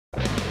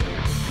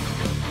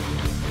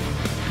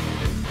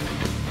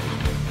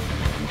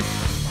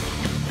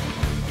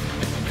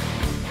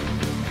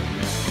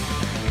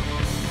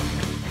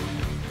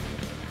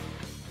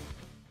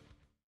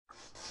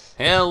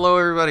Hello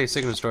everybody,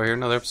 Sigmund Store here,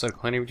 another episode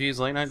of Anti Mage's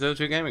Late Night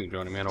Dota Gaming.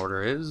 Joining me in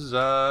order is,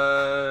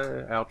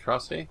 Al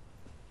Trusty.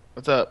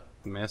 What's up?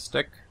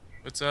 Mystic.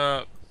 What's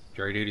up?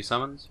 Jury Duty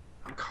Summons.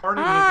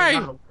 Cardi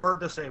has a word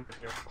to say with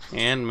you.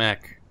 And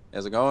Mech.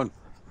 How's it going?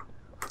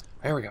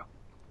 There we go.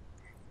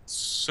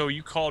 So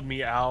you called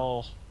me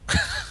Al.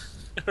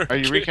 Are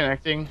you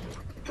reconnecting?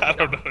 I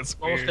don't know, it's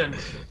weird.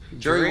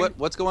 Jury,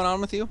 what's going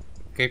on with you?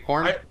 Okay,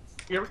 Corn.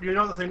 You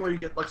know the thing where you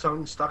get like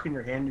something stuck in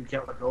your hand, you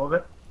can't let go of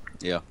it?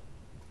 Yeah.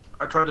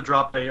 I tried to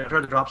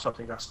drop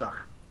something, got stuck.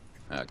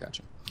 Oh,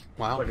 gotcha.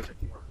 Wow.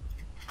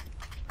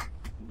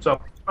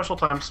 So special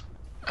times.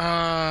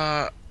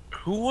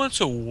 Who wants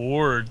a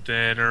ward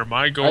then, or am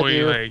I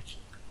going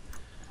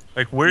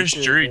like where's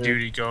jury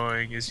duty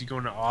going? Is he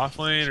going to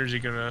offlane, or is he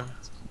gonna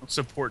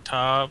support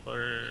top,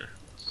 or?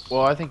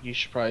 Well, I think you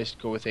should probably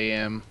go with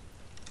AM.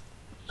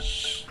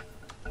 Unless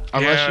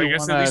you I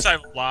guess at least I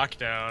have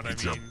lockdown. I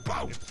mean,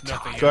 if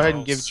nothing go ahead else.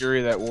 and give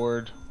Jury that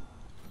ward.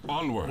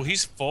 Onward. Well,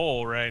 he's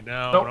full right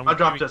now. Nope, I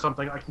dropped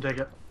something. I can take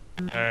it.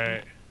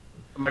 Alright.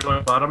 Am I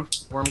going bottom?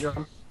 Worm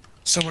gun?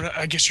 Someone,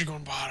 I guess you're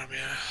going bottom,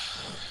 yeah.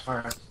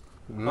 Alright.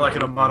 I like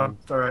it on bottom.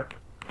 Alright.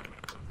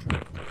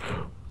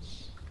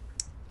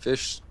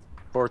 Fish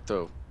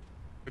Porto.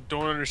 I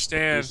don't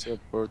understand. Fish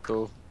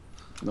Porto.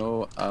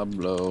 No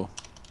hablo.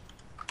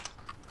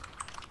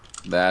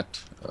 That.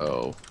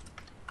 Oh.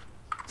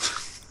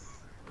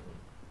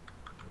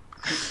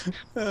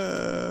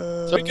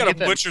 So we gotta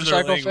butcher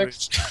their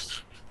language.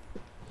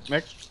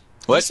 Mick?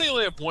 What? They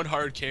only have one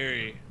hard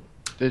carry.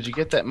 Did you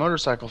get that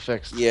motorcycle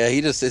fixed? Yeah,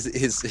 he just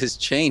his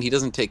chain. He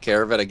doesn't take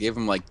care of it. I gave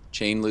him like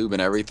chain lube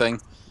and everything,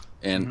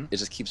 and it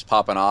just keeps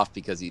popping off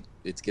because it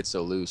gets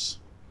so loose.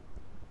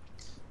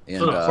 And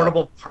so an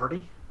portable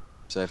party.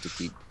 So I have to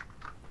keep.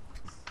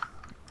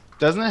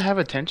 Doesn't it have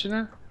a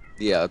tensioner?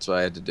 Yeah, that's what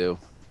I had to do.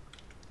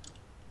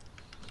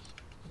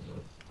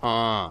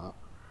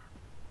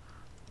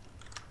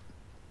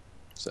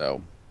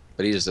 So,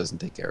 but he just doesn't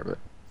take care of it.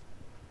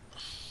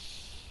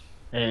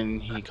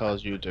 And he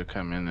calls you to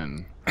come in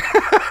and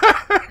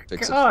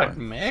fix it. God,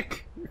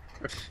 Mick.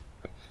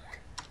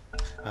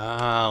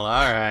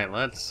 Alright,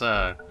 let's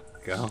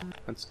go.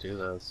 Let's do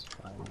this.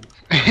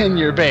 and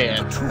you're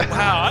banned.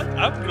 Wow,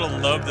 I'm gonna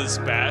love this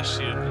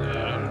Bastion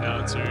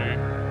announcer.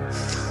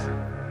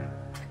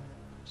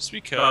 Just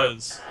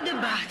because. The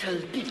battle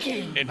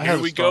begins. And I here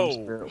have we Storm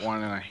go. Spirit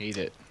one and I hate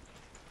it.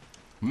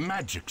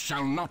 Magic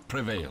shall not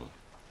prevail.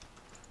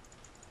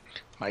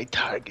 My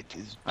target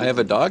is. I have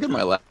a dog in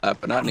my lap,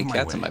 but not any Out of my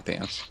cats in way. my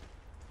pants.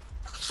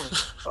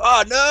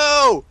 Oh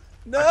no!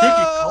 No! I think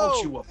he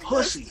called you a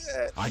pussy.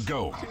 I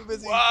go.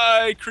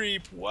 Why,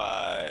 creep?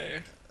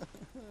 Why?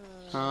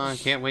 I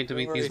can't wait to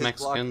beat these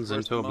Mexicans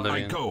into I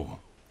oblivion. go.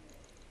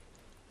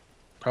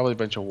 Probably a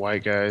bunch of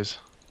white guys.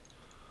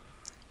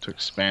 Took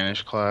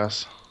Spanish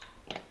class.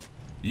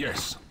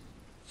 Yes.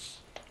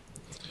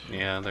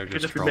 Yeah, they're You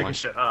could just just be making trolling.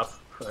 shit up.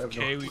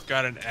 Okay, we've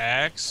got an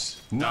axe.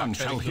 None Not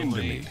shall cutting hinder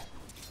the me. lane.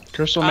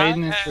 Crystal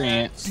Maiden and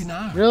Trance.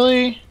 Deny.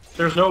 Really?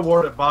 There's no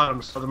ward at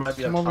bottom, so there might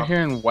be Come a over top.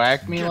 here and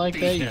whack me Get like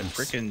that, you defense.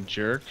 freaking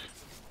jerk.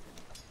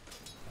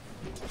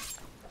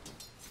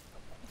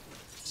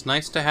 It's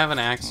nice to have an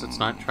axe that's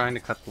not trying to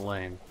cut the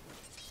lane.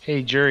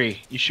 Hey,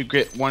 Jury, you should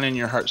get one in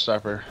your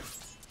Heartstopper.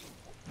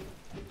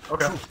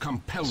 Okay. Truth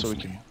compels So we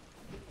me. can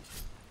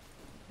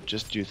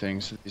just do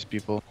things to these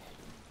people.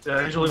 Yeah,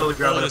 I usually only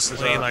grab Oh, it. this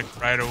lane like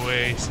right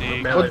away.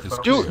 See. melee Well, folks.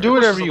 do It pushes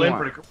whatever the you lane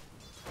want. pretty quick.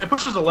 It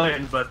pushes the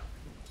lane, but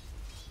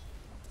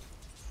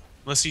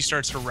Unless he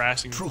starts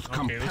harassing. Truth Okay,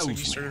 looks compels like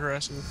he me. started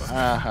harassing the fuck.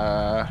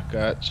 Aha,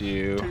 got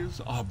you. It is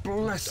a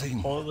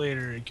blessing. Call it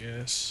later, I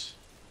guess.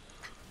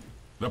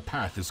 The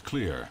path is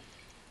clear.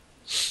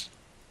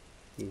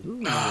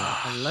 Ooh,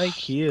 I like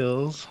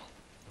heals.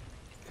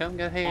 come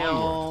get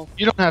help.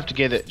 You don't have to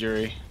get it,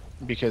 Jury,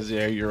 because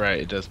yeah, you're right.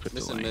 It does put the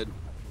Missing lane. mid.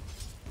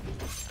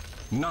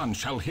 None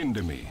shall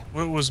hinder me.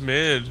 What was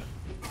mid?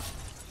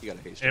 You got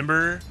a haste.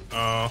 Ember?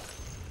 Oh.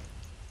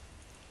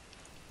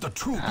 The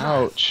true path.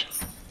 Ouch.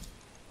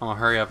 I'll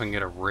hurry up and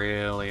get a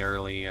really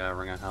early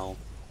ring of health.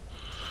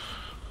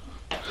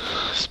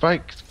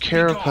 Spike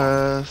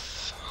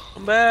Carapace.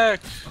 I'm back.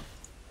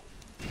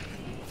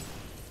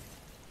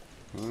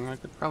 I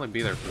could probably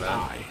be there for that.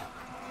 I.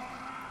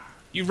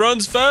 He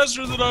runs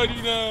faster than I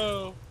do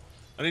now.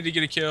 I need to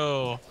get a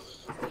kill.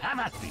 Have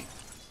at thee.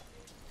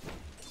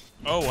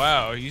 Oh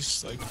wow,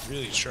 he's like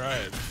really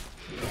trying.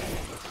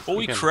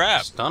 Holy You can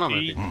crap! stun him if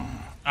He- you-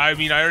 I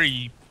mean, I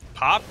already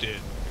popped it.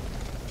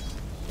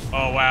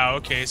 Oh wow,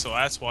 okay, so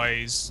that's why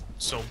he's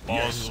so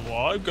balls to the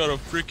wall. I've got a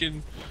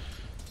freaking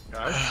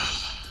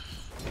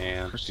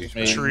Yeah. Crystal she's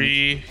Maiden.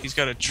 tree. He's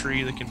got a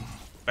tree that can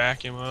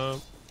back him up.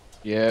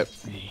 Yep.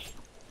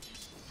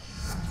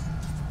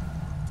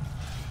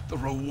 The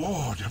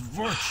reward of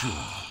virtue.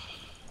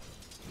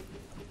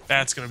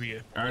 That's gonna be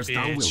a As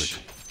thou wilt. bitch.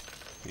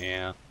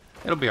 Yeah.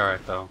 It'll be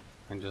alright though.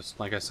 And just,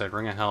 like I said,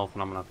 ring of health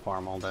and I'm gonna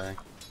farm all day.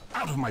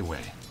 Out of my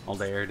way. All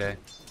day, every day.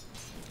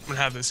 I'm gonna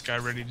have this guy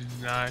ready to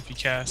deny if he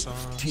casts on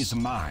us. Tis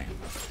mine.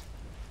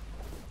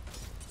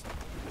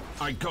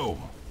 I go.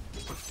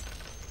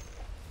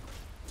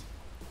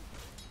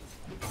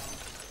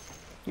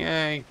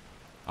 Yay.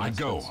 I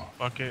go.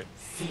 Fuck it.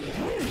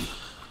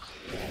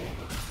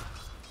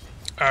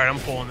 Alright, I'm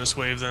pulling this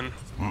wave then.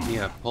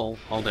 Yeah, pull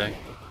all day.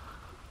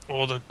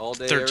 Well, the All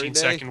day, every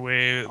 13-second day?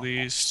 wave at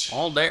least.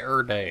 All day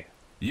or day.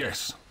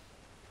 Yes.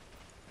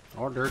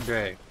 Order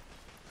day.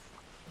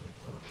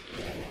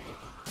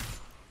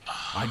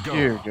 I go.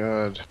 Dear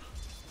God.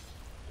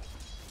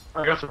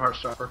 I got some heart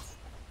stopper.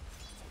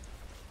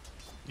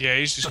 Yeah,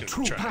 he's just The gonna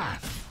true try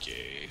path. to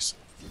gaze.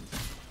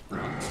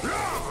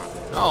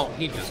 Oh,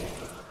 he just...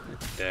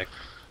 Dick.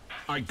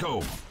 I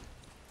go.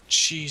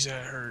 Jeez,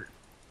 that hurt.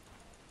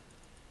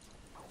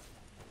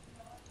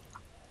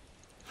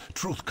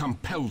 Truth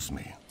compels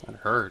me. That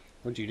hurt.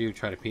 What'd you do?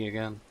 Try to pee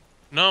again?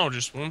 No,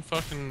 just one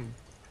fucking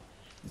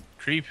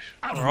creep.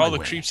 Out of Or all my the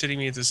way. creeps hitting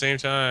me at the same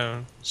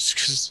time. Just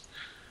 'cause...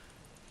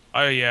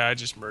 I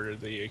just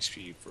murdered the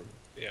EXP from...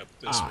 Yep,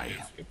 this Aye.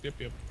 wave.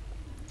 Yep.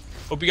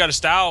 Hope you got a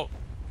stout.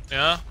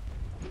 Yeah?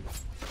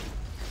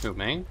 Who,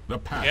 me? The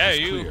path Yeah, is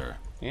you. clear.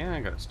 Yeah, I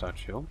got a stout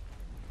shield.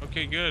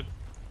 Okay, good.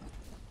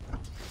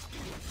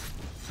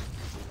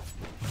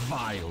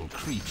 Vile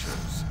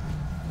creatures.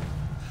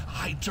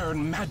 I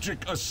turn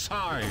magic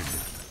aside.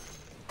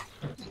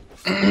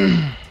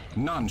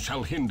 None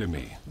shall hinder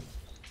me.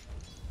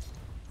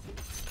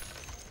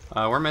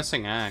 We're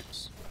missing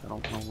Axe. I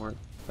don't know where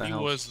the He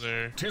hell. was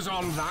there. Tis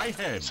on thy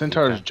head.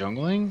 Centaur's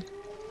jungling?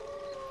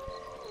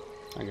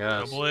 I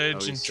guess. Double Edge Oh,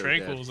 and he's so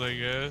Tranquils, I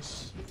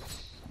guess.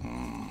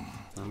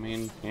 I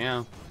mean,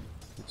 yeah.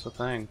 It's a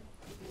thing.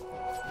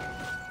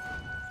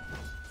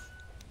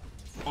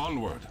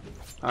 Onward.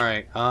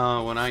 Alright,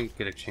 when I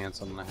get a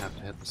chance, I'm gonna have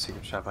to hit the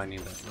secret shop. I need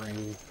that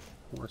ring.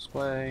 Worst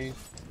way.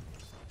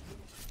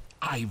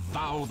 I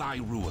vow thy I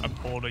ruin.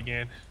 pulled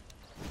again.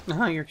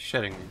 No, you're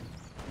shitting me.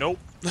 Nope.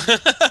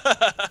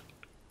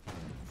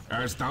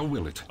 As thou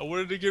wilt it. I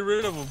wanted to get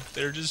rid of them.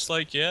 They're just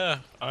like, yeah,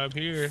 I'm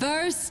here.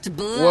 First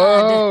blood.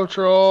 Whoa,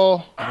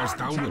 troll! As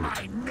thou wilt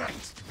it.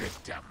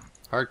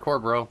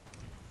 Hardcore, bro.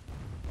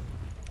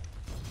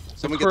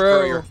 Someone get the Crow.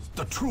 courier.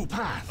 The true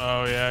path.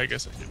 Oh, yeah, I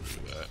guess I can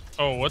do that.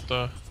 Oh, what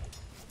the?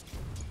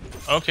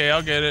 Okay,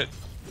 I'll get it.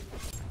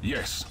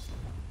 Yes.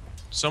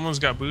 Someone's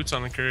got boots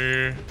on the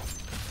courier.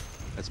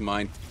 That's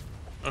mine.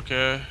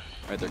 Okay.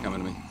 Right, they're coming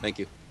to me. Thank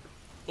you.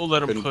 We'll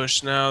let him Couldn't-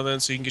 push now then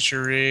so you can get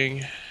your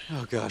ring.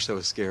 Oh gosh, that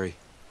was scary.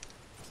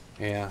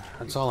 Yeah,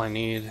 that's all I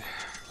need.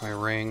 My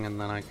ring, and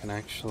then I can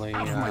actually,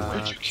 Out of my way.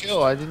 What'd you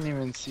kill? I didn't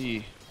even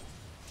see.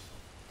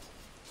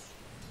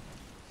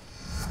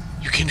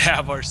 You can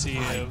have our Thy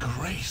CM.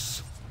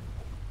 grace.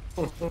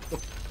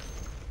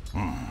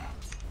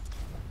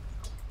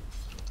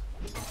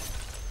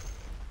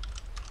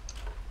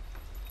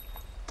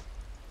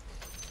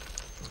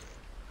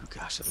 Oh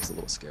gosh, that was a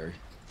little scary.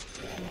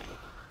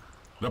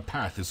 The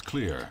path is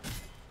clear.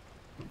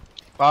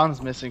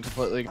 Bond's missing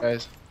completely,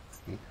 guys.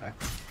 Okay.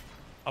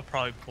 I'll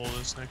probably pull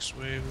this next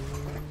wave.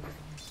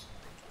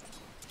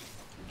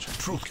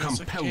 Truth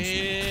Because I compels me.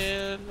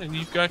 can, and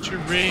you've got your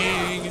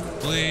ring and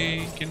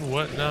blink and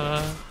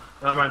whatnot.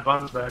 Never mind,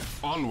 Bond's back.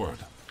 Onward.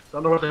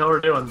 Don't know what the hell we're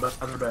doing, but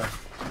they're back.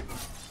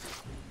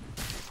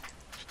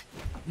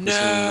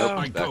 No.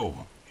 I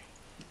go.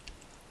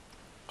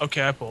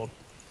 Okay, I pulled.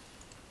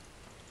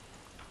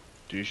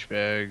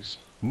 Douchebags.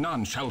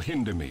 None shall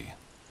hinder me.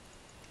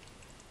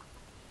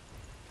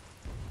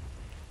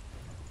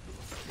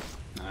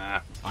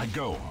 Ah, I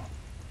go.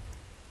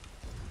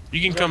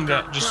 You can come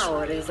down. Just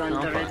Tower is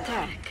under fine.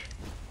 attack.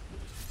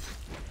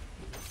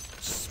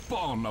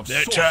 Spawn of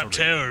that sorcery. top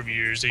tower of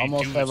yours. Ain't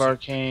Almost doing have something.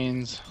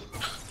 arcanes.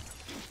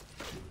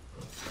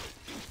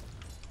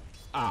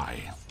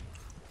 I.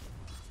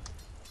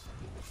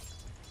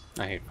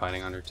 I hate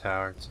fighting under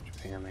tower. It's such a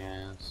pain in the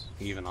ass.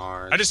 Even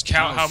ours. I just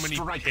count Now how many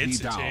strike me hits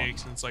it down.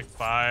 takes, and it's like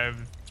 5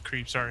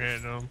 creeps aren't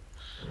hitting them.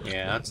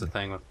 Yeah, that's the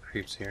thing with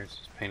creeps here. It's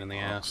just a pain in the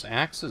ass.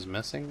 Axe is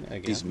missing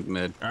again. He's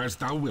mid. As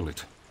thou wilt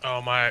it.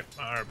 Oh my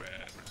bad.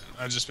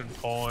 I've just been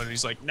pulling.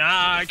 He's like,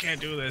 nah, I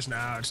can't do this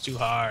now. It's too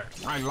hard.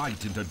 I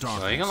light in the So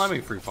darkness. you can let me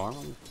free farm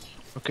him?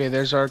 Okay,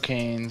 there's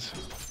arcanes.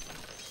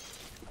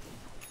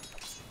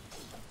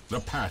 The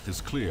path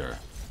is clear.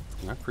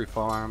 I free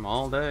farm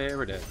all day,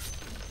 every day.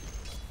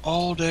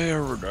 All day,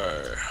 every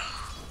day.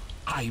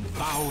 I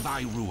vow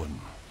thy ruin.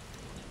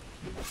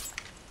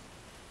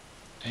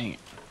 Dang it.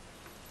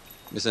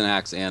 Missing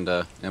Axe and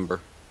Ember.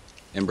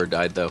 Ember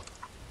died though.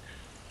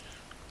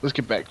 Let's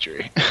get back,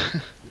 Jerry.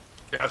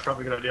 Yeah, that's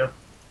probably a good idea.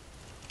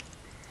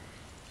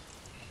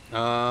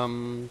 Actually,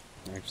 I'm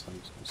just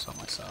gonna sell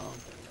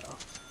myself. There you go.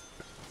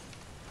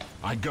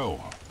 I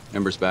go.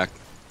 Ember's back.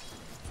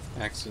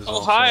 Axe is Oh,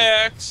 also hi,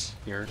 Axe.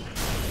 here.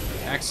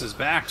 Axe is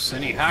back,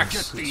 and he hacks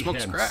Get and thee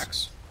smokes hence.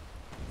 cracks.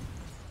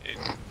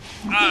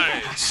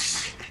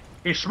 Nice.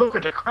 He's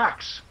smoking the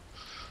cracks.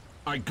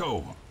 I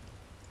go.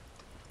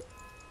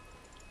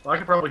 Well, I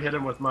could probably hit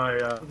him with my.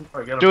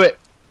 Probably get him. Do it!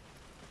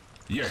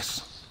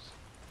 Yes.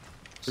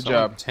 Good So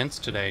job. intense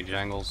today,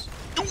 Jangles.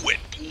 Do it.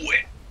 Do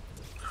it.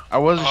 I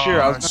wasn't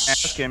sure. I was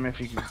sh- gonna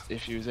ask him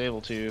if he was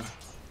able to.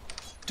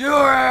 Do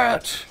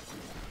it!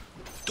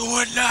 Do it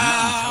None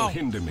shall now.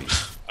 hinder me.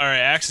 All right,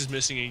 Axe is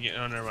missing again.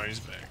 Oh, never mind. He's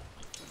back.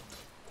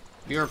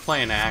 If you were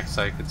playing Axe,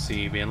 I could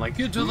see you being like,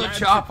 "Get to the Magic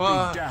be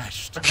chopper!"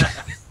 dashed.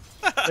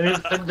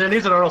 There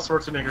needs an Arnold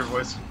Schwarzenegger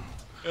voice.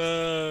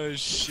 Oh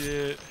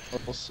shit.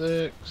 Level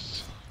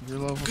 6. You're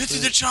level Get 6. to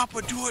the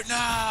chopper, do it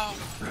now!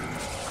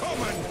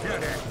 Come and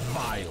get it,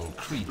 vile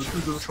This creature.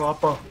 is the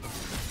chopper.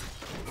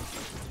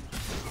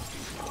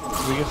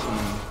 We get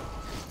some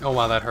Oh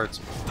wow, that hurts.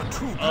 The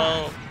true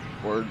Oh,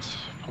 words.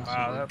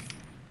 wow, that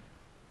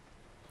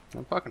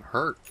That fucking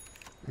hurt.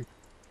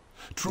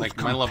 truth Like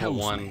my level compels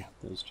 1 me.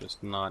 is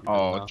just not. good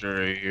Oh, enough.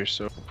 Jury, you're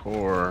so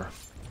poor.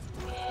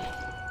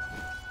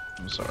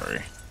 I'm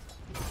sorry.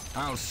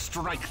 I'll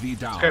strike thee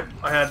down. Okay,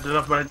 I had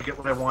enough money to get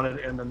what I wanted,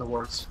 and then the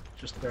wards.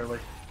 Just barely.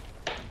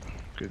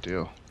 Good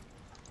deal.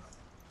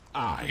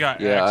 we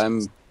got Yeah, axes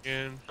I'm.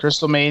 again.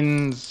 Crystal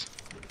Maidens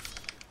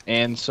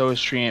and so is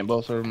Treant.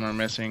 Both of them are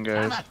missing,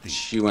 I'm guys. at thee.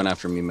 She went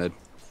after me mid.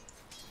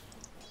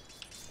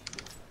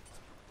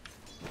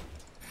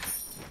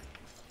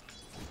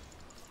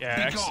 Yeah,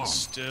 Be Axe gone. is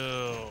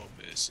still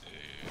missing.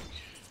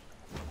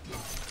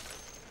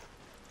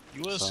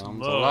 You was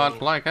Sounds a low.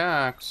 lot like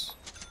Axe.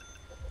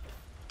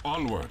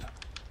 Onward.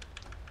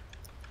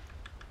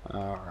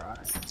 Alright.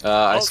 I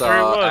Oh, there he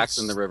saw was. Axe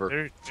in the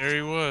river. There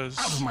he was.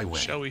 Out of my way.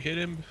 Shall we hit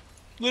him?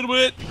 A little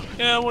bit.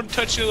 Yeah, I want to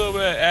touch you a little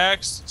bit,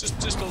 Axe.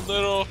 Just a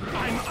little.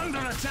 I'm under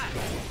attack.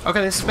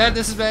 Okay, this is bad,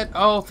 this is bad.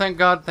 Oh, thank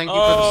God, thank you for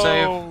the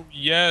save. Oh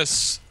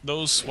yes,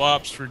 those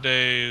swaps for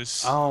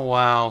days. Oh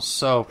wow,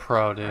 so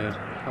pro, dude.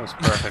 That was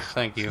perfect,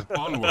 thank you.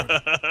 Onward.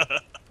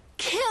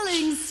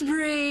 Killing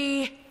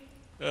spree.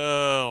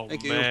 Oh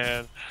Thank you.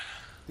 man.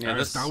 Yeah, As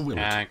this thou wilt.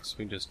 Axe,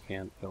 we just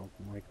can't build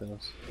them like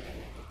this.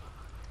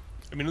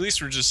 I mean, at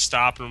least we're just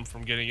stopping him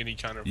from getting any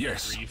kind of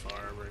Yes.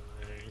 refarm or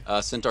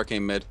anything. Centaur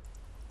came mid.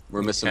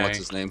 We're missing Okay. what's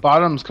his name.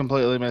 Bottom's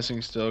completely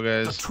missing still,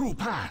 The guys. true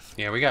path.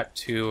 Yeah, we got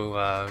two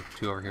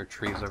over here,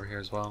 trees over here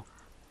as well.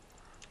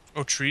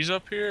 Oh, trees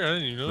up here? I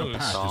didn't even The notice.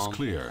 path is Psalm.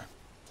 clear.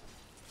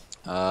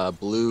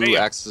 Blue Bam.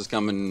 Axe is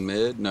coming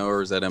mid. No,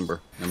 or is that Ember?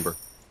 Ember.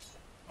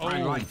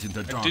 I Oh, light in the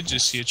I darkness. did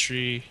just see a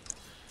tree.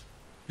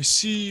 I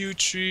see you,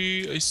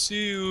 tree. I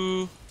see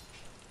you.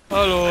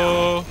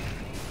 Hello.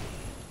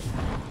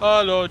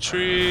 Hello,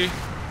 tree.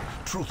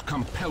 Truth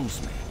compels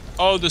me.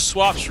 Oh, the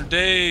swaps for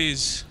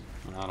days.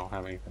 I don't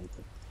have anything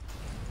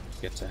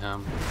to get to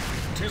him.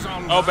 'Tis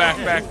on Oh, the back,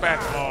 way. back.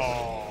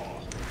 Oh.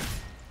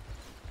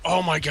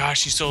 Oh my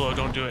gosh, he's solo.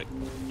 Don't do it.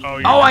 Oh,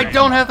 you're Oh, I right.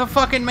 don't have the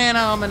fucking mana,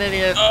 I'm an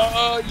idiot.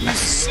 Oh, you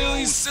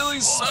silly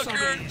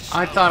sucker.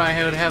 I thought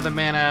I would have the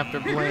mana after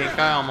Blink,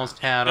 I almost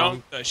had him.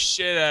 Dunk the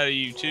shit out of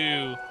you,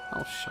 too.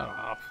 Oh, shut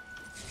up.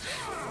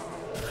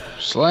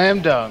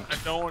 Slam dunk. I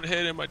don't want to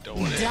hit him. I don't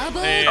want to hit him.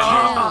 Double Man,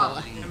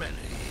 kill.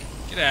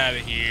 get out of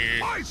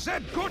here. I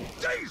said good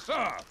day,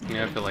 sir.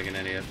 Yeah, I feel like an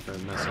idiot for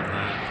missing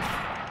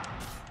that.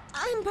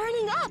 I'm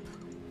burning up.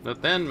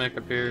 But then Mick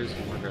appears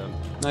and we're good.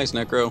 Nice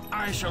Necro.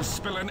 I shall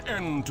spell an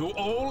end to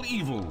all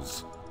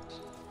evils.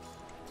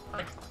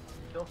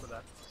 Kill for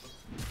that.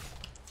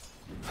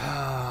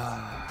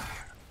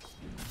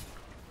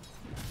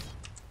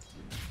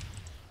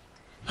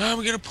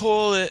 I'm gonna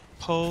pull it.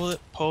 Pull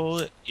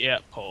it. Yeah,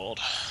 pulled.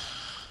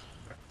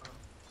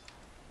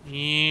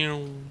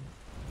 Ew.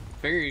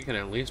 Figure you can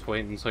at least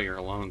wait until you're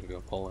alone to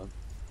go pull it.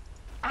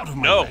 Out of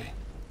my No. way.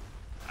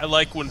 I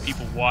like when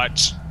people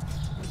watch.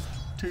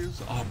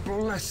 'Tis a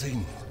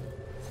blessing.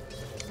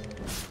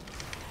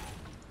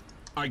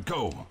 I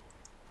go.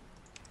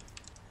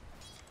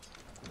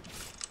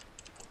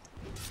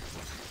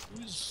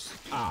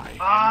 I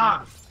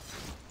Ah!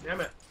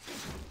 Damn it.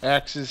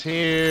 Axe is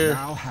here.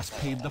 now has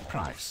paid the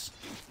price.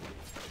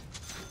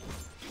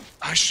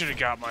 I should have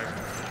got my go.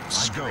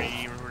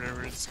 scream or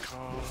whatever it's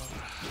called.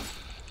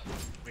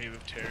 Wave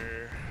of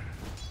terror.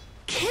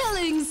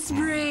 Killing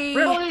spree.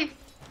 Really?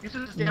 You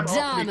should just damn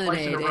alchemy twice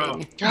in a row.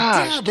 Dominating.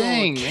 Gosh, Double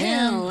dang, man.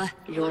 kill.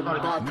 Your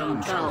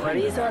bottom tower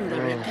is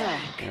under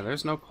attack. Yeah,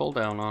 there's no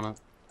cooldown on it.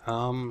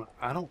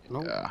 I don't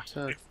know Yeah. what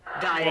to...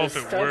 Well, if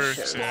it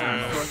works,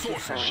 yeah.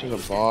 Should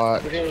have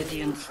bought.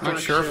 I'm not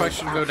sure if I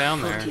should go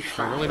down there.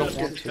 I really don't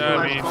want to.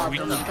 I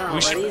mean,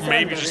 we should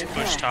maybe just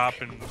push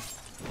top and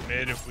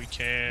mid if we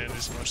can,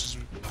 as much as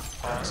we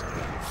possible.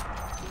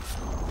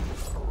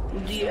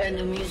 The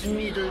enemy's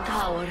middle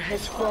tower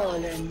has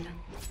fallen.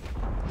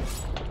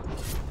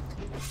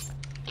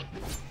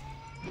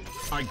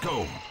 I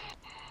go.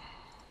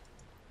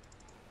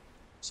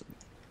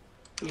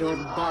 Your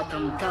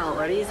bottom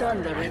tower is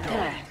under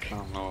attack. I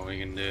don't know what we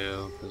can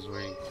do, because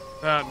we...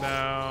 Not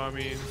now, I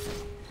mean.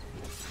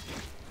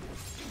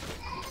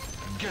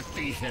 Get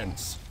thee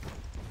hence.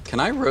 Can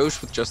I Roche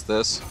with just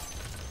this? Do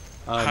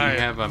Hi. you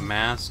have a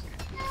mask?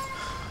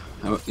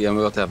 Yeah, I'm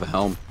about to have a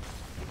helm.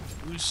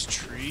 Who's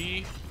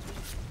tree?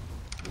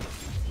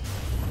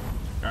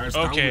 As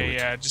thou Okay, wilt.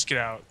 yeah, just get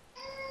out.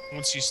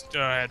 Once you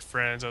had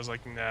friends, I was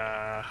like,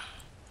 nah.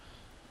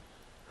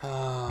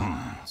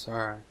 It's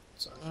alright.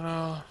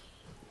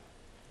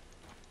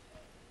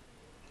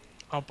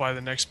 I'll buy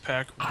the next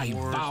pack of I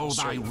rewards. vow I'll thy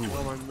start ruin.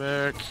 going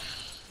back.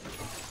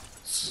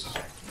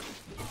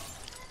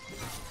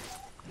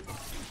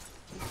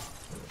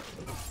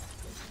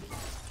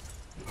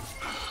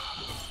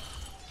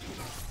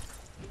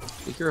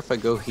 figure if I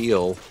go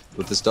heal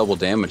with this double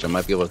damage, I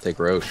might be able to take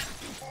Roche.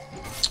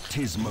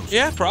 Tis most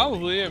Yeah,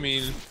 probably. I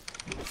mean,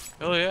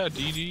 hell yeah,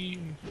 DD.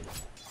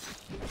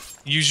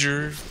 Use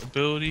your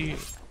ability.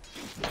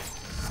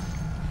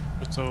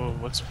 What's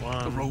the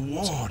one?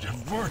 reward of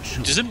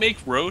virtue. Does it make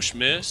Roche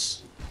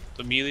miss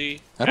the melee?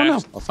 I don't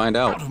know. I'll find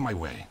Out out. of my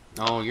way.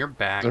 Oh, you're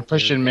back. They're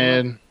pushing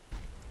dude. mid.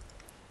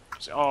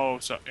 Oh,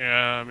 so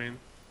yeah. I mean,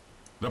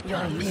 The Your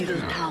path is middle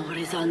clear. tower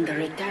is under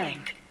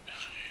attack.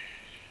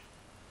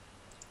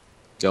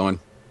 Going.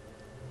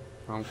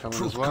 I'm coming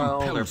Truth as well.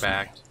 They're compels me.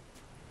 back.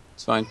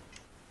 It's fine.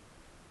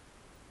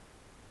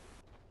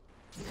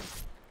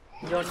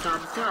 Your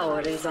top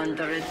tower is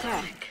under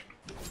attack.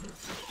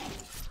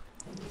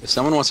 If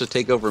someone wants to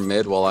take over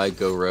mid while I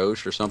go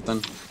Roche or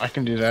something, I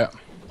can do that.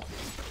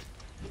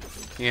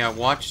 Yeah,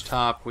 watch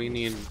top. We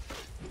need,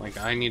 like,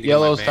 I need to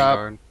Yellow's get my top.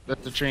 Vanguard.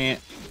 That's the treant.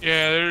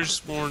 yeah.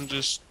 There's more than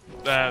just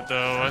that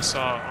though. I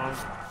saw.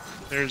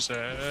 There's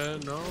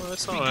that. No,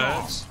 that's not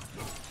Axe.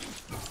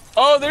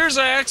 Oh, there's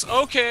Axe.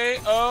 Okay.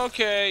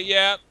 Okay.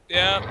 Yep.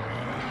 Yep.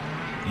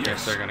 Yes,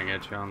 Yes. they're gonna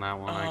get you on that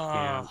one. I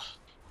can't.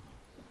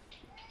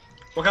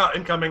 Look out,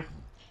 incoming.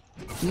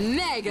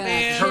 Mega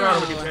Man. Turn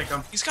around when you take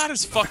him. He's got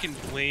his fucking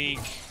blink.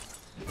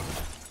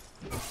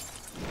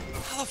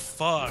 How the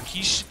fuck?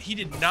 He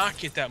did not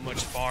get that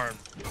much farm.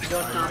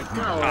 Your top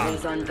tower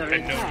is under I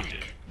know he attack. did.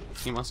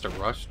 He must have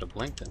rushed to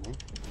blink, didn't he?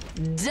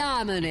 Did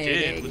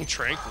Dominating. with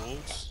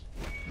tranquils.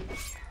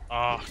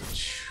 Ah,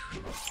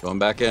 going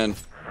back in.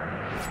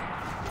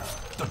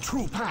 The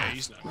true yeah, path.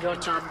 he's not. Your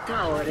top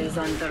tower is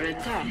under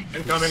attack.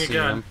 Incoming See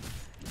again. him.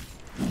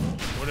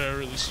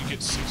 Whatever. At least you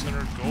get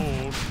 600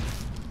 gold.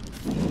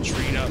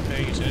 Tree not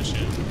paying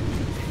attention.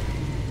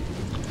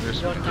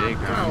 There's Your some top big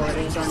tower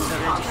is under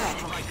attack.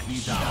 Strike me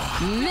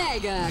down.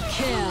 Mega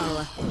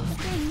kill.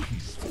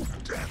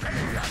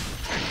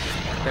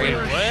 Wait,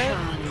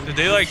 what? Did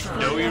they like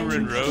know you were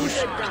in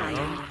Roche?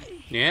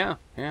 Yeah,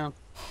 yeah.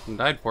 And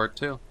died for it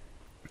too.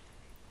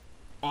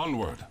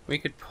 Onward. We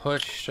could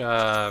push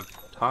top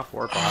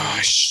or Oh, I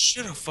bottom.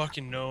 should have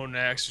fucking known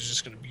Axe was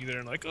just gonna be there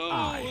and like, oh,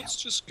 Aye. let's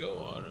just go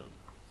on him.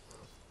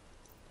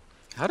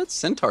 How did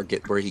Centaur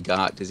get where he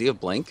got? Does he have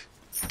blink?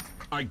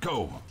 I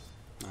go.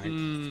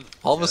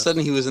 All of a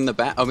sudden he was in the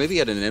back. Oh, maybe he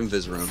had an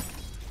invis room.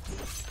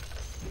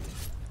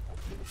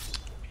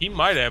 He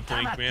might have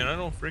blink, man. I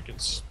don't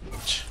freaking.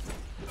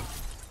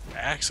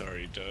 Axe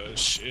already does.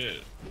 Shit.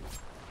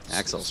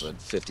 Axel said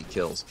 50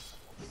 kills.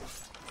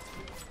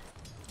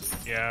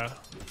 Yeah.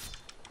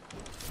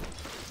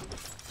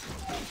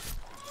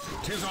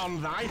 Tis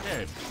on thy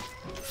head.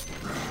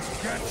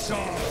 Get some.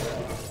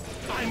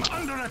 I'm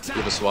under You attack.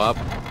 have a swap?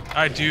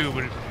 I do,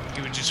 but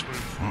he would just would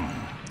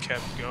have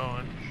kept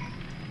going.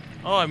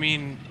 Oh, I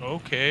mean,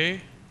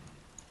 okay.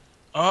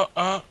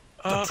 The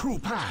true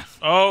path.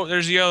 Oh,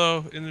 there's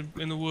yellow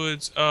in the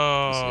woods.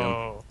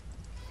 Oh.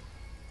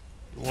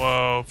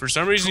 Whoa. For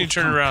some reason you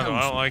turn around though.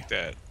 I don't like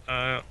that.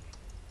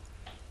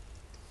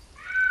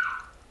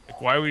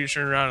 Like, why would you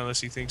turn around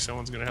unless you think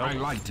someone's gonna help? My you?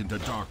 light into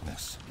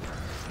darkness.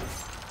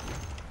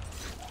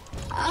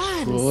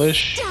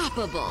 foolish.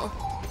 Unstoppable.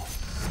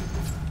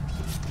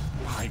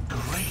 By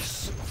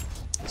grace.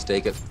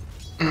 Stake it.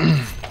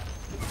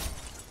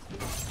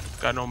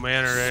 Got no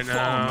mana right Form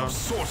now. of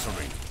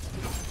sorcery.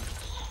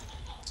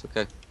 It's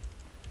okay.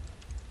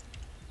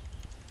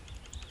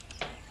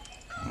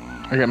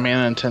 I got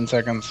mana in 10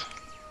 seconds.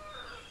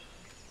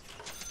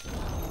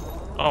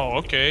 Oh,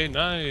 okay,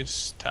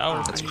 nice.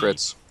 Tower. That's feat.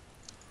 crits.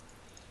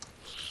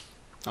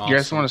 You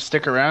guys want to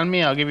stick around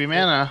me? I'll give you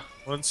mana.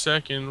 1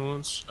 second.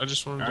 I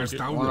just wanted As to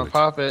thou get. I want wilt. to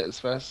pop it as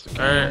fast as I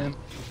can.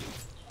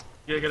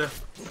 Yeah, get it.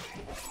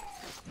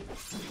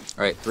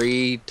 Alright,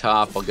 3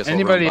 top. I'll guess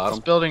Anybody I'll run else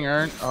bottom. building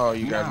urn? Oh,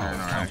 you got an urn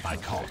Now already. count thy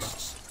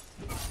costs.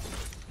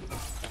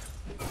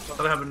 Not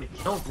that I have any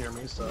kills near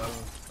me, so I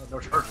have no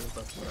charges,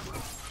 but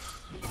whatever.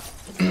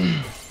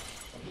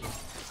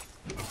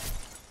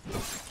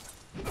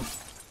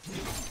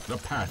 The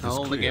path is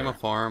Hold the clear. game of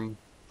farm.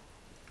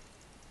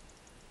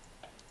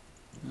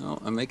 No,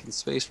 I'm making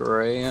space for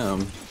where I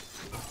am.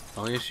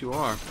 Oh, yes, you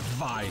are.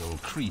 Vile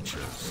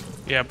creatures.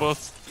 Yeah,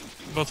 both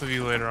of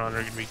you later on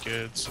are gonna be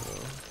good. So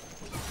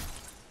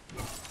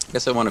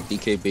Guess I want a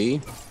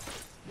BKB.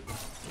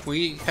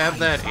 We have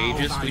that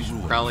Aegis. We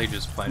should probably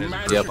just fight as a group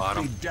Magically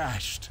bottom.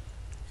 dashed.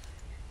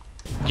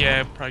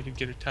 yeah, probably could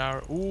get a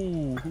tower.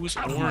 Ooh, who's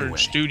Out of my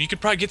orange, way. dude? You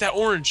could probably get that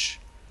orange.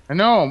 I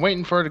know, I'm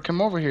waiting for it to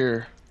come over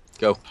here.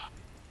 Go.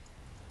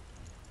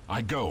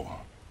 I go.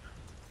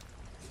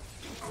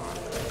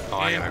 Oh,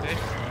 I got it.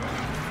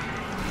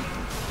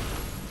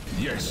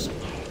 Yes.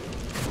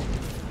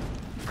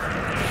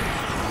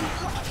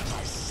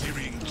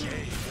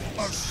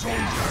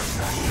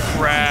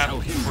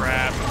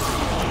 Crap.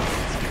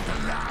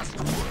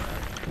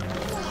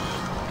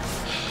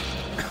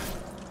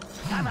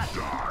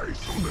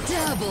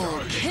 Double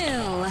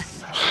kill.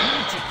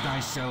 Take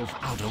thyself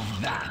out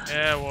of that.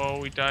 Yeah, well,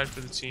 we died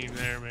for the team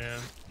there, man.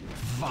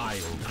 Vile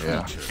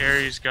Yeah. creature.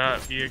 Carrie's got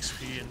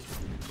EXP and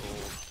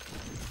gold.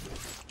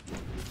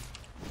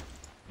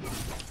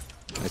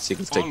 Let's see if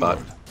we can take bot.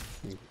 Onward.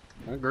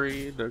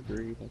 Agreed.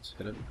 Let's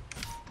hit it.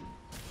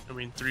 I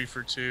mean, 3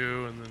 for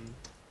 2, and then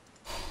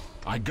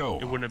I go.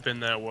 it wouldn't have been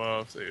that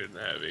well if they didn't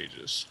have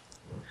Aegis.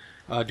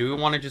 Do we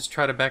want to just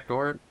try to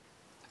backdoor it?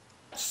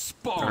 Or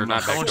Spawn.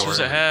 not How much backdoor does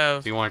it? it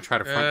have? Do you want to try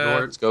to front door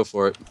it? Let's go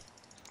for it.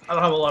 I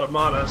don't have a lot of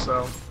mana,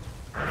 so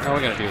All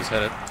we gotta do is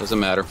hit it. Doesn't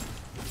matter.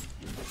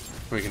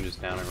 We can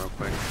just down it real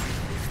quick.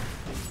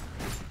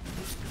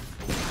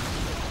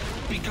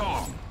 Be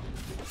gone.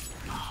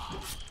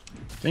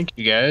 Thank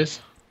you guys.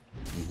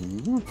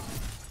 Mm-hmm.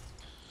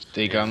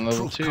 Stay on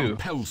level Truth 2.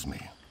 compels me.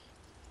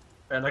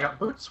 and I got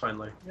boots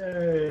finally.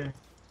 Yay!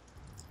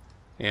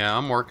 Yeah,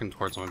 I'm working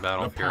towards my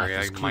Battle The path Fury.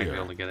 I is might be clear.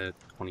 able to get it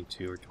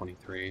 22 or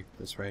 23 at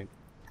this rate.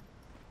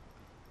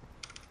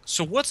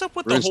 So what's up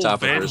with Rune's the whole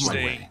top of Venge first my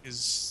thing? way.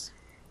 Is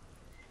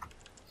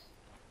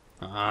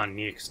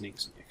Nix.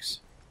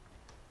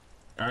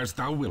 As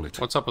thou will it.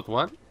 What's up with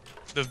what?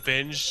 the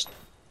Venge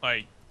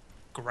like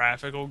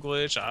graphical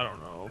glitch? I don't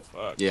know.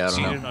 Fuck. Yeah, I don't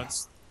Seen know. it on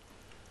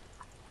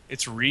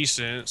it's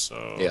recent,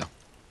 so Yeah.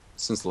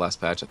 Since the last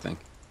patch, I think.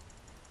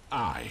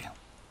 I.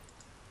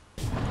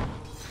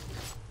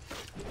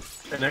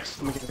 Okay,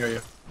 next, let me hear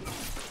you.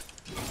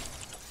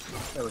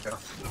 There we go.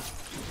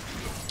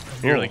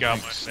 I nearly got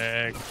my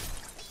bag.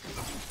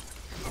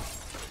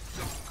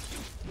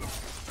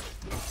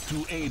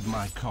 To aid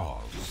my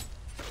cause.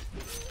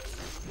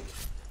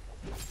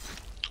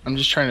 I'm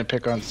just trying to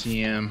pick on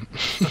CM.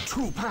 The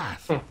true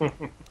path.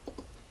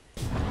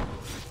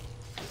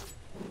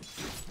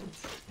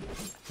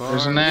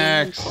 There's an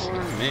axe.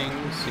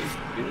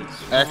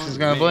 Axe is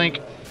gonna blink.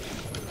 What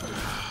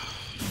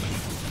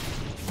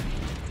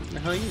the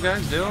hell are you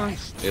guys doing?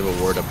 They have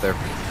a ward up there.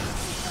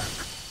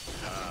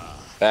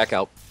 Back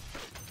out.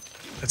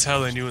 That's how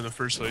they knew in the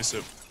first place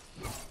that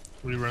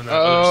we run that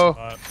Uh-oh.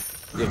 other spot.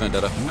 Good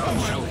vendetta. None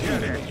shall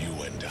hinder me.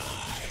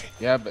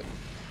 Yeah, but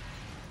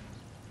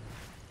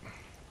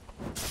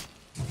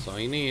That's all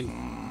you need.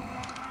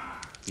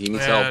 He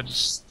needs Yeah, help.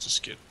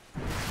 just get.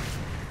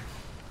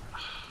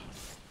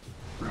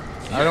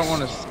 I don't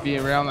want to be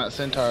around that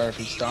centaur if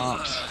he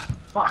stomps.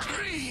 Fuck!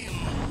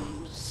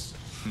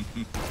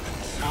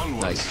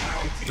 Onward. Nice.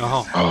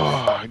 Oh,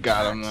 Oh, I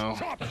got him though.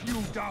 Chop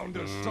you down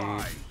to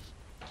size.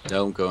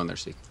 Don't go in there,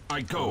 Seek.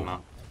 I go.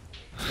 no.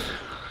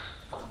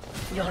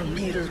 Your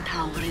middle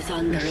tower is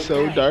under It's attack.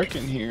 so dark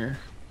in here.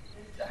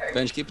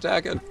 Venge, keep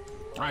attacking.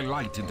 I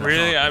light in the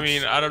Really? I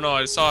darkness. mean, I don't know.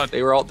 I saw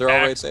They're all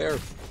right Axe. there.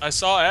 I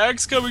saw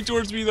Axe coming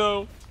towards me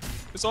though.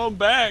 It's all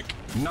back.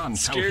 None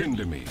shall scared.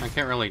 hinder me. I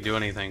can't really do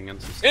anything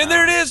against this. And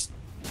there it tower. is!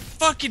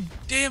 Fucking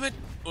damn it!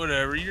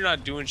 Whatever, you're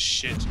not doing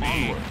shit to me.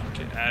 Onward.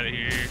 Get out of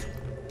here.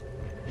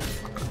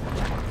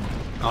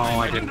 Oh,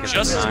 I didn't get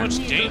Just the as time. much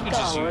damage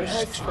as Tower you.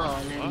 has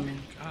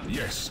fallen. God,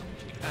 Yes.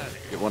 get out of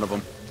here. Get one of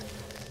them.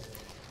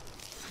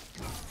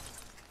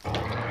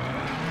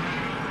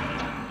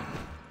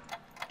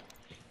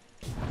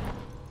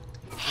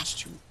 It's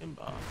too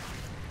imba.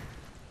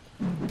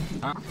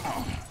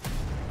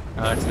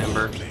 That's an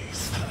Ember.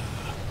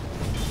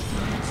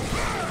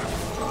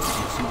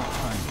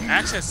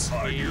 Access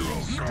speed.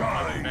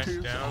 Back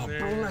down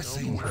there.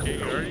 blessing. Okay,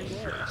 you already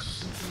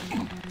was.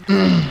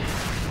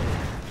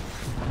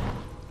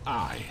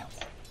 I.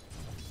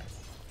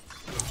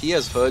 He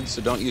has hood,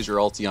 so don't use your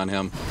ulti on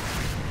him.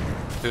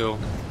 Who?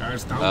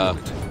 As thou Uh,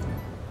 will it.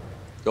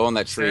 Go on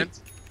that tree. Sent.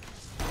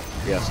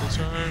 Yeah.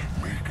 Sorry.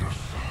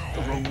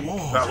 The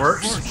reward. That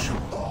works.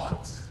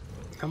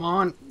 Come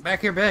on,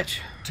 back here, bitch.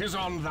 Tis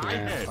on thy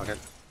Yeah, head. fuck it.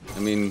 I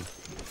mean,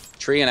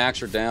 tree and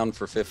axe are down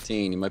for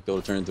 15. You might be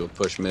able to turn into a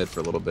push mid for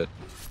a little bit.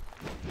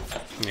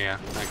 Yeah,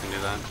 I can do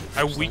that.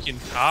 I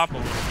weakened top a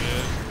little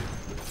bit.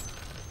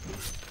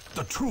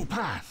 The true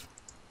path.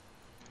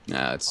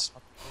 Nah, it's.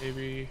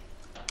 Maybe.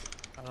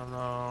 I don't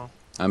know.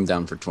 I'm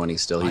down for 20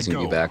 still. He's I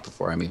gonna be go. back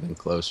before I'm even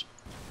close.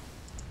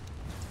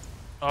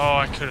 Oh,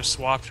 I could have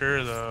swapped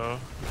her though.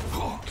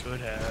 Could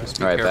have. Just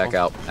be All right, back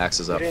careful. out. Axe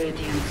is up.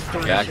 Radiant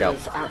Back out.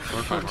 structures are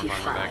We're fine, we're back.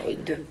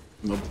 fortified.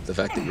 Well, the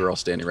fact that you're all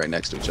standing right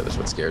next to each other is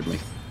what scared me.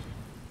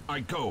 I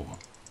go.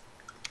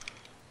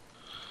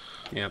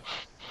 Yep.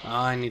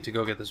 I need to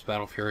go get this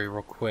Battle Fury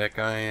real quick.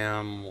 I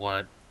am,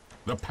 what,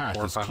 The path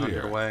 400 or is 500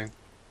 clear. away?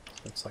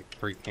 That's like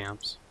 3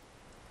 camps.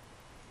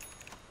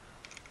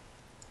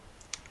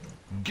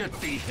 Get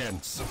thee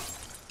hence.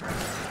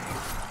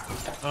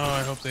 Oh,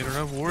 I hope they don't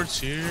have wards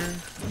here.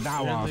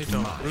 Thou And art they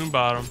don't. mine. Room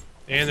bottom.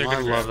 And they're I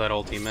gonna love grab. that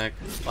ulti,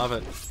 Mick. Love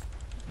it.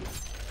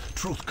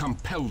 Truth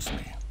compels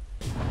me.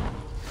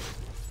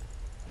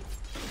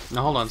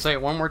 Now hold on, say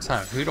it one more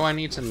time. Who do I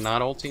need to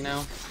not ulti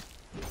now?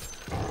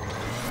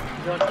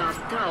 Your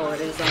top tower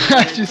is under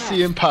I attack. just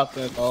see him pop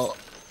that ult.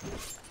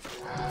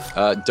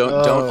 Don't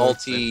Oh,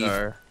 ulti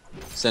centaur.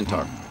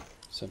 Centaur.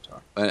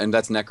 Centaur. And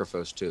that's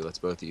Necrophos too. That's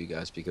both of you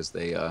guys because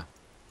they he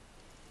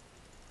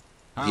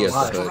I'll has the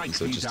hood, strike and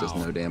so it thee just does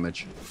down. no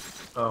damage.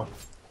 Oh,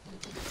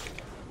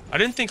 I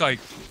didn't think like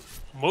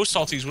most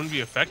salties wouldn't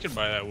be affected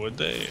by that, would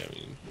they? I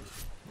mean,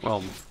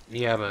 Well,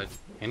 yeah, but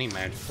any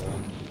magical.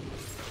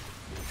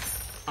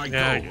 I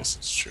yeah, I go. guess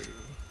it's true.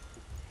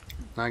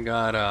 I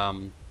got,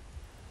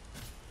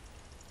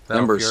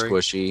 Ember's Fury.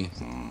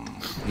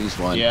 squishy. Use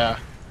one. Yeah.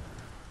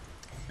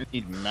 I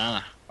need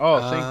mana.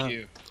 Oh, thank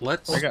you.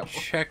 Let's I got-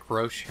 check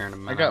Roche here in a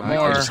minute. got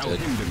more. just Shall did.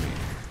 hinder me.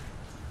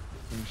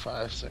 In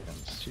 5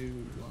 seconds.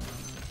 2,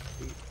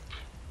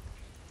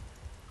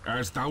 1.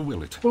 As thou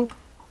will it. Who's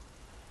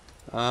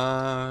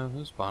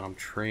bottom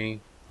tree?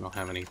 I don't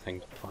have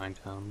anything to find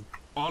him.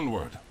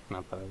 Onward.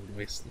 Not that I would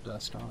waste the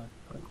dust on it,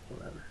 but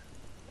whatever.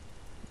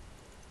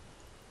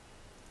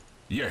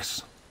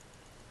 Yes.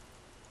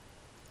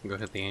 Go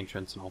hit the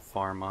ancients and I'll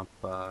farm up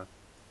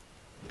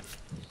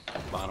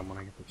bottom when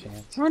I get the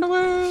chance. Run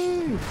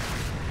away!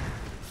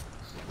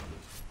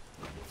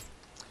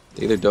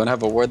 They either don't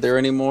have a ward there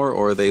anymore,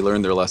 or they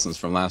learned their lessons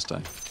from last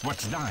time.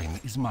 What's thine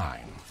is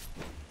mine.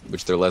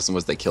 Which their lesson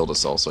was they killed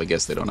us all, so I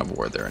guess they don't have a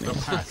ward there The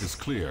anymore. path is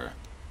clear.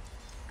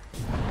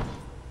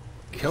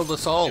 Killed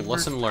us all,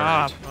 lesson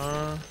learned.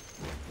 Top,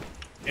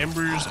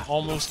 Ember's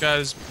almost got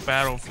his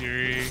Battle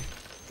Fury.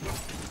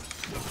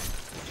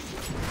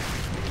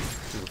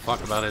 Give a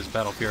fuck about his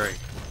Battle Fury.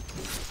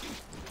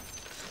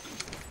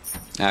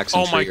 Axe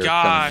and Oh my tree are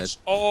coming gosh!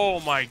 Oh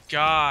my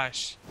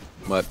gosh!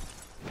 in. What?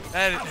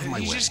 That my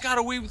he way. just got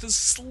away with a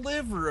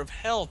sliver of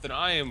health, and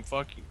I am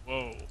fucking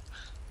whoa.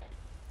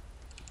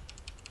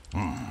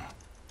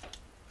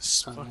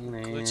 This fucking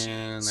glitchy.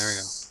 And there we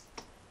go.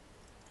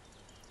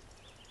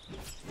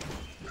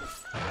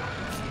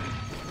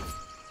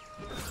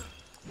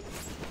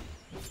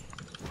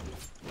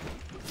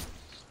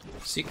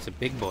 Seek's a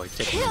big boy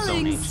taking his own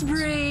Killing ancients.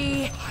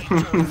 spree.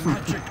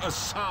 Magic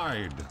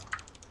aside.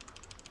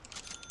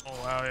 Oh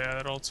wow, yeah,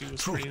 that ulti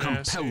was Truth pretty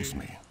compels nasty.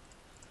 me.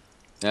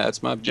 Yeah,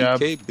 that's my Job.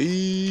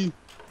 BKB.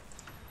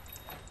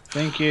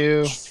 Thank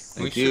you. We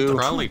Thank should you.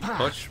 probably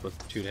push with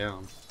 2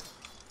 down.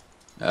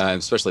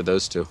 Especially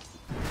those two.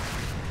 I'm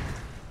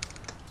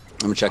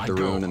gonna check I the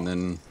go. rune and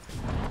then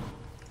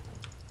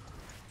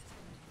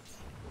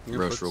Here,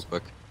 Roche push- real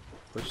quick.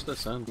 Push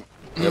this in.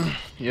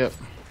 Yep.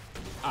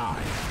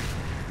 I.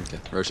 Okay,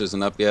 Roche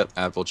isn't up yet.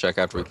 We'll check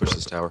after we push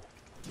this tower.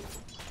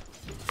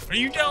 Are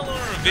you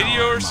downloading a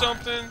video or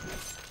something?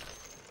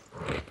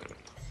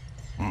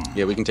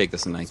 Yeah, we can take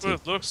this in That's 19.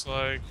 what it looks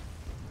like.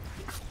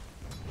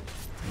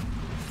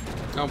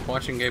 Oh, I'm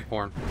watching gay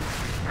porn. The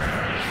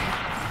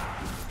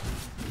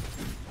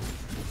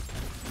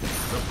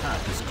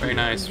path is Very clear.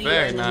 nice, The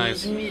very enemy's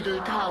nice.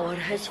 middle tower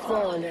has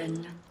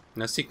fallen.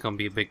 Now Seek can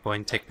be a big boy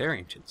and take their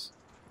ancients.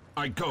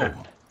 I go.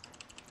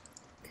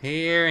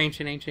 Here,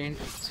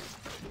 ancients.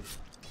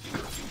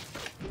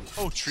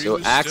 Oh, tree So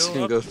was Axe still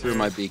can up go through there.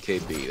 my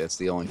BKB. That's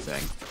the only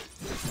thing.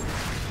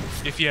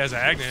 If he has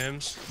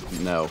Agnims.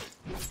 No,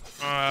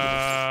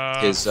 Uh,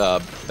 his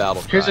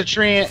battle cry. Here's a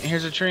treant.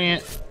 Here's a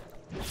treant.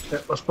 Yeah,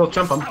 let's both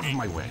jump him. Out of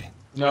my way.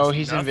 No, With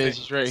he's nothing. invis.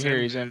 He's right He's here.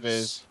 He's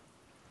invis.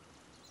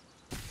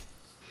 invis.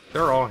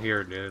 They're all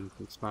here, dude.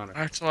 It's not a...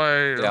 That's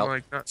why Yeah. I'm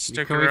like not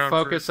sticking Can we around.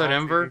 focus for at coffee.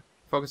 Ember?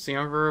 Focus the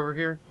Ember over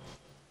here?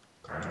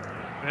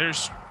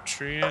 There's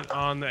Treant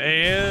on the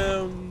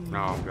AM. No,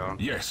 I'm gone.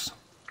 Yes.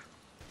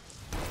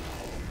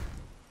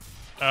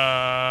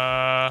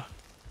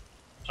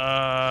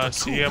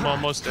 See, I'm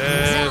almost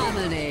dead.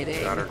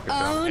 Dominating. Got her, good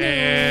job.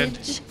 And-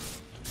 Ownage.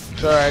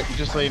 It's alright.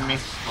 Just leave me.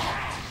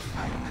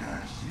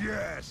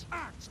 Yes.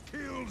 Axe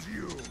kills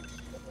you.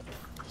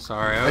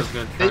 Sorry, I was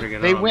gonna try to They,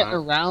 get they in on went that.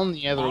 around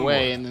the other Onward.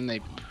 way, and then they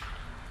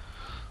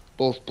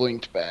both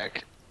blinked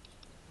back.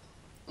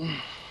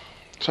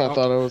 So I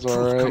thought it was Truth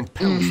alright.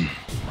 compels me.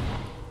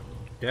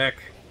 Deck.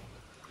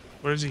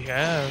 What does he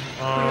have?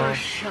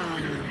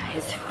 Roshan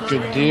has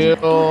Good fallen deal.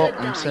 to the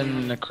I'm dying.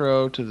 sending the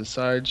crow to the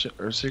side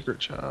or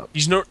secret shop.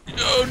 He's near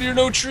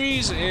no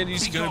trees, and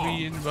he's gonna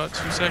be in about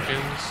 2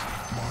 seconds.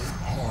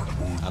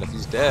 Not if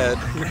he's dead.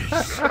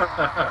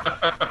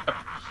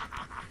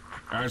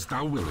 As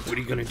thou wilt. What are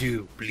you gonna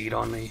do? Bleed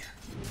on me?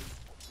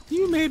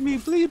 You made me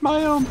bleed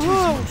my own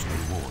blood. Most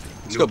rewarding.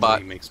 Let's go bot.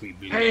 Nobody makes me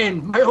bleed.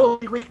 Pain, my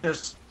only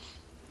weakness.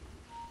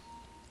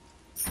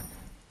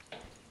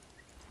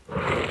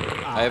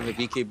 I have a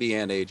BKB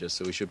and Aegis,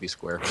 so we should be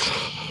square.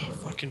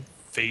 Fucking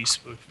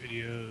Facebook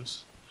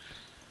videos.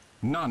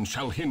 None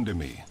shall hinder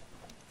me.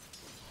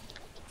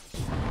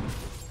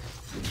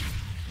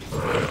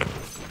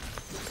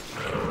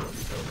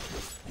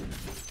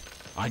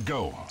 I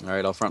go.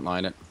 Alright, I'll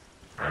frontline it.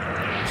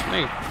 It's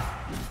me.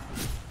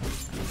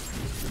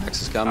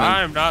 Axe is coming.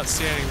 I'm not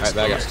standing this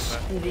Alright, back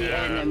close. The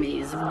Yeah.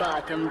 enemy's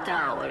bottom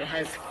tower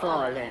has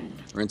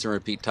fallen. Rinse and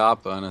repeat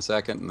top in a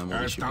second, and then we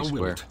As should thou be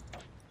square. wilt.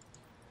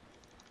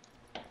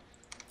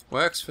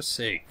 Works for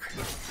Seek.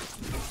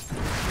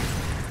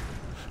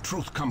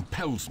 Truth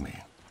compels me.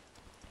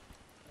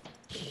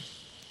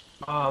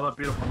 Oh, that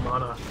beautiful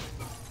mana.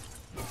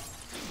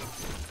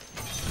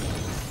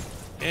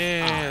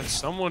 And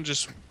someone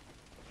just.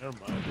 Never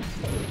mind.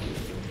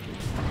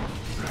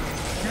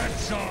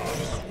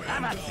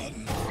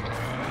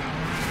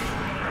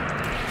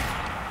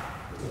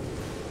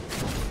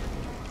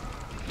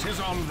 Tis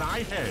on thy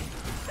head.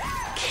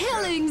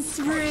 Killing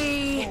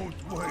spree!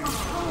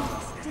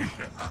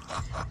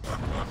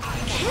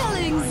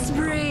 Killing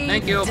spree!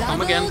 Thank you, come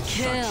Double again.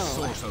 kill!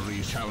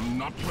 Sorcery shall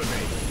not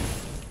prevail.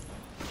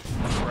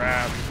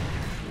 Crap.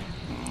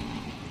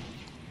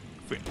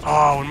 Wait,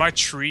 oh,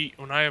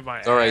 when I have my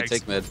It's alright, axe,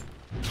 take mid.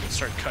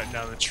 start cutting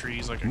down the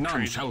trees like a None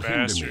crazy shall hinder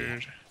me.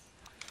 bastard.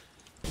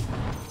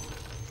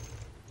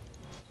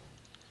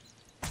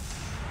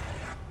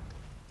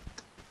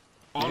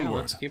 Yeah,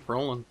 Onward. let's keep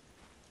rolling.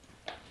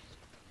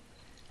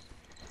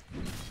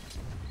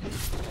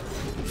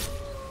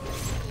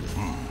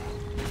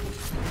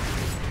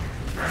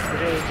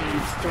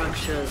 Radiant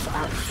structures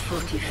are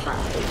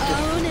fortified.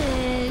 Own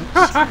it.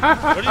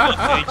 What do you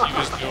think he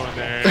was doing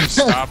there?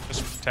 Stop us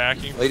from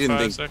attacking for They didn't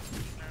 5 think-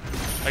 seconds?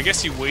 I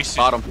guess he wasted.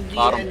 Bottom, The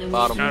bottom, enemy's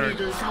bottom.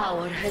 middle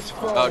tower has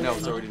fallen. Oh no,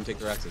 sorry, we didn't take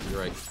their axes. You're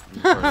right.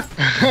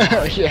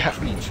 Sorry. Yeah.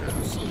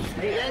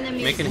 The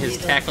enemy's Making his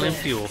middle tackling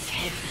barracks fuel.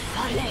 have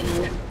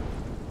fallen.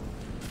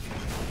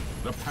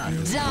 The path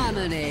is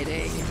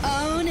Dominating.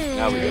 Own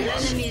Now we it. The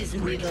go. enemy's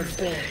middle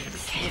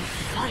barracks have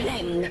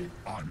fallen.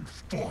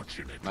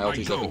 unfortunate. My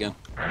ulti's up again.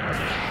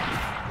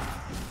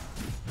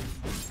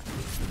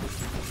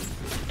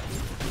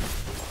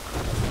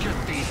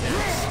 Get these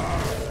hits.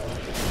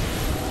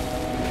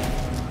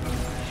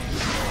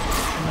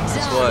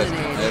 Guess what? I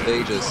have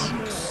ages.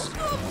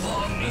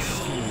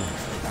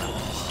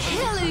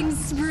 Killing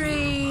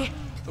spree.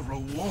 The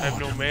reward. I have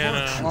no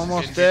mana.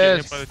 Almost Didn't get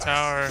dead. hit by the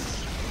tower.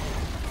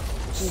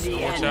 The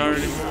tower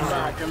enemy's anymore.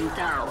 bottom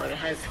tower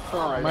has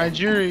fallen. My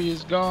jury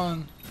is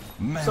gone.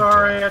 Mental.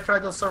 Sorry, I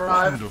tried to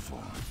survive. Wonderful.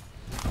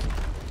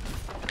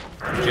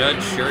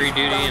 Judge, jury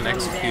duty, and Bottom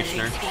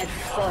executioner. barracks had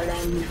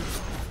fallen.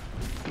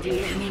 The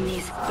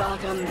enemy's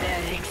bottom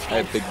barracks I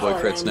have big boy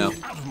crits now.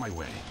 Out of my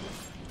way.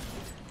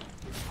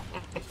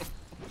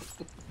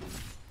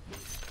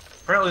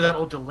 Apparently that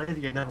old delay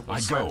the inevitable I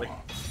go. slightly.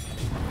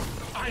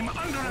 I'm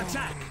under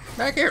attack.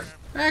 Back here!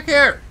 Back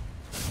here!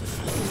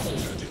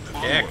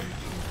 Dick.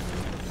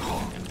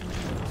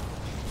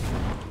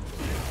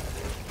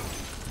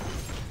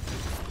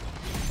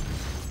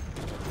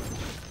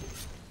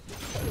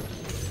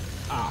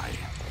 I.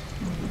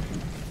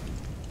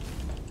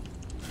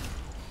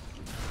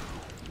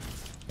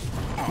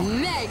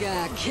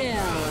 Mega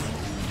kill.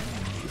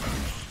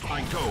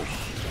 I go.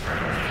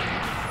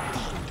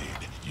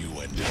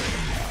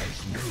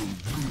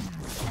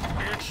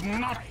 It's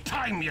not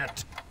time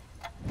yet.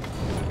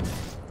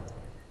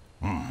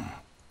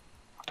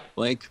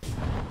 Blink.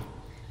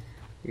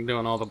 I'm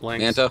doing all the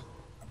blanks. Manta.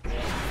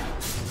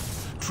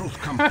 Truth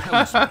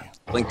compels me.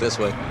 Blink this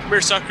way. Come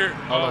here, sucker.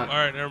 Oh, on.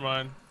 alright, never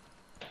mind.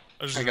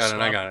 I got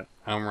it, I got it.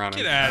 I'm running.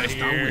 Get out of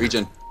here.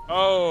 Region.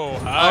 Oh,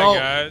 hi, Oh.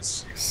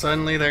 guys.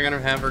 Suddenly they're gonna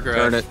have regret.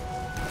 Turn it.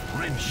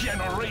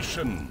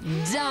 Regeneration.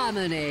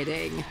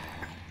 Dominating.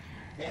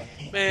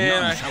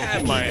 Man, I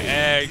had my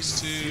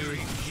eggs too.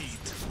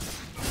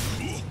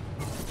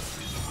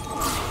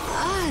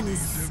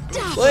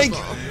 Unstoppable. Blink.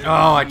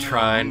 Oh, I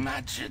tried.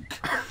 Magic.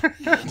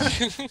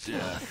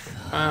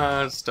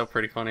 It's still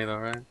pretty funny though,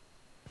 right?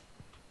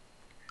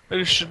 I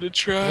just should have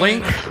tried.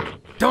 Blink!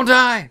 Don't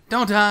die!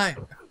 Don't die!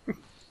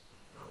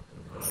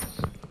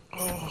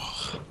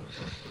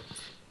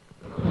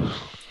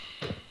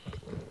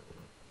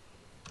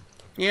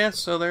 Yeah,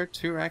 so they're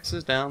 2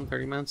 axes down,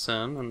 30 minutes in,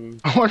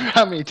 and I wonder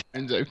how many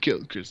times I've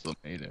killed Crystal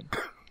Maiden.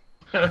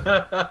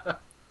 A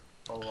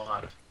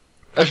lot.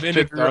 I've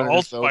ended picked on her her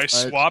ult so by much.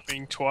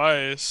 swapping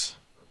twice.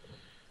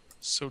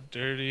 So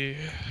dirty.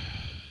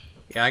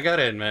 yeah, I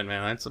gotta admit,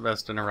 man, that's the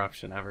best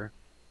interruption ever.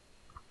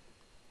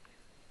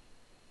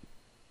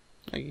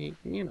 Like,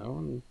 you know,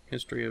 in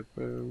history of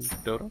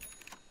Dota.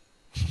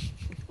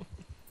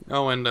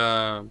 Oh, and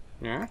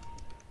yeah.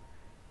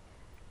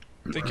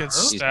 I think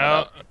it's He's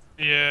not stout. up.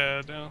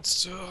 Yeah, down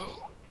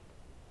still.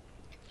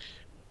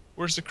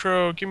 Where's the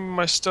crow? Give me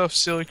my stuff,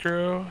 silly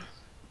crow.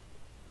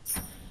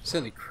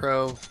 Silly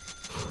crow.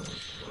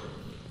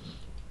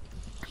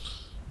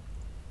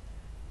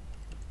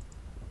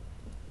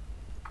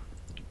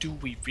 Do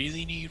we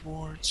really need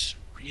wards?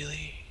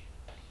 Really?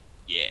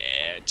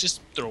 Yeah,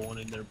 just throw one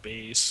in their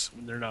base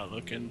when they're not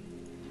looking.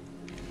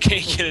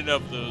 Can't get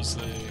enough of those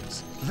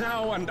things.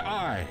 Thou and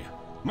I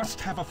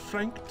must have a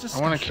frank I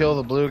discussion. want to kill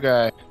the blue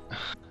guy.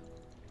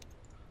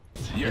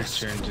 It's his Yes.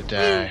 turn to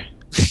die.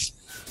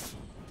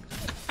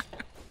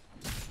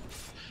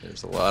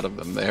 There's a lot of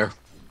them there.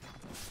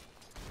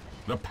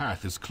 The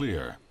path is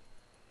clear.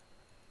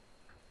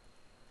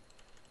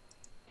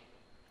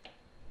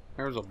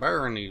 There's a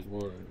bear in these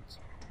woods.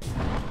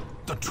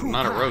 The true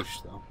Not a path.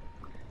 roach, though.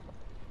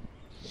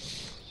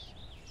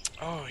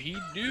 Oh, he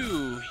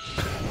knew.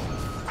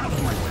 Out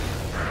of my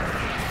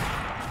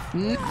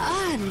way.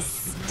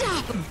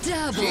 Unstoppable.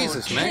 Double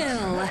Jesus, kill.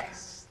 man.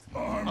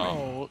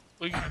 Oh,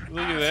 look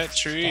at that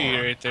tree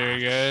right there,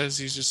 guys.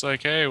 He's just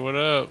like, hey, what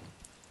up?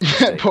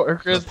 Poor The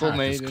Crystal path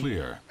is Maiden.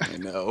 clear. I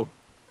know.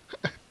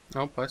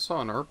 Nope, I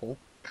saw an Urkel.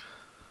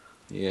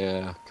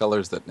 Yeah,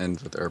 colors that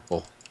end with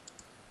Urple.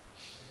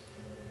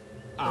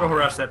 Go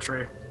harass that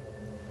tree.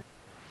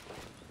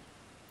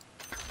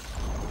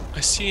 I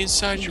see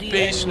inside your The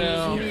base enemy's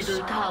now. middle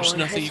tower There's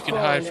nothing has you can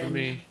hide fallen. from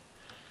me.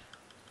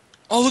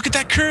 Oh, look at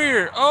that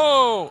courier!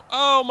 Oh,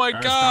 oh my As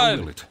thou God!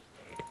 will it.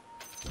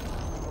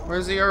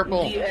 Where's the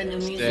Urple? The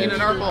enemy's dead. middle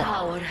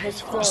tower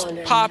has Just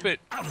fallen. pop it.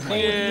 Radiant's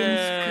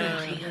Yeah.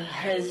 courier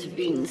has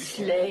been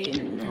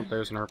slain. Oh,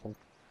 there's an Urple.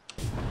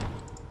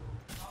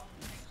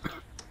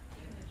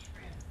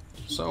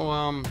 So,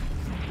 are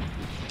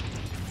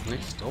they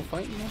still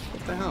fighting us?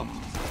 What the hell?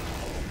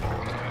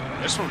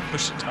 I just want to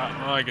push the top.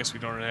 Oh, I guess we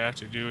don't really have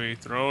to do a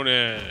throne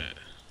it.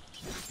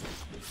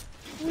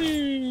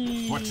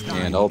 What's done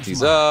And is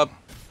ulti's mine. up.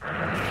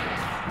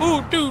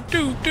 Ooh, do.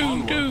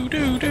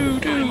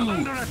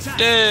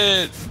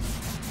 Dead.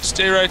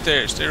 Stay right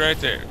there. Stay right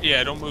there.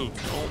 Yeah, don't move.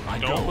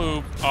 Don't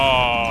move.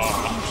 Oh,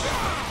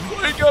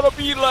 I gotta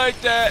be like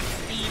that.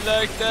 Be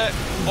like that.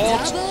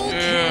 Alt. Double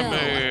Yeah, kill.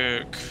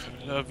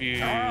 Mick. Love you,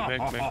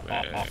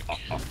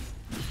 Mick.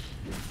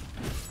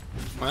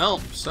 Well,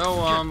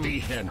 so, Get thee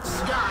hence.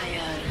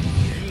 Dire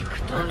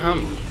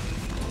victory.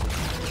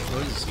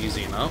 this is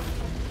easy enough.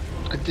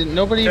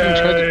 Nobody even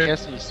tried to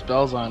cast any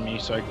spells on me,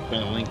 so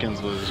Lincoln's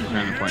was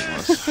kind of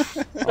pointless.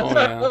 Oh,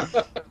 yeah.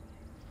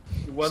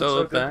 You won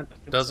So good.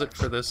 that does it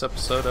for this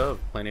episode of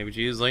Plain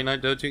ABG's Late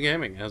Night Dota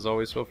Gaming. As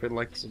always, feel free to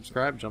like and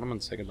subscribe. Gentlemen,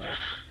 say goodbye.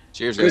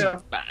 Cheers, guys. Yeah.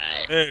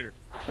 Later.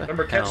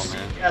 Remember, Hell, catch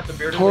man. at the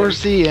bearded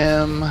Horsey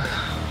M.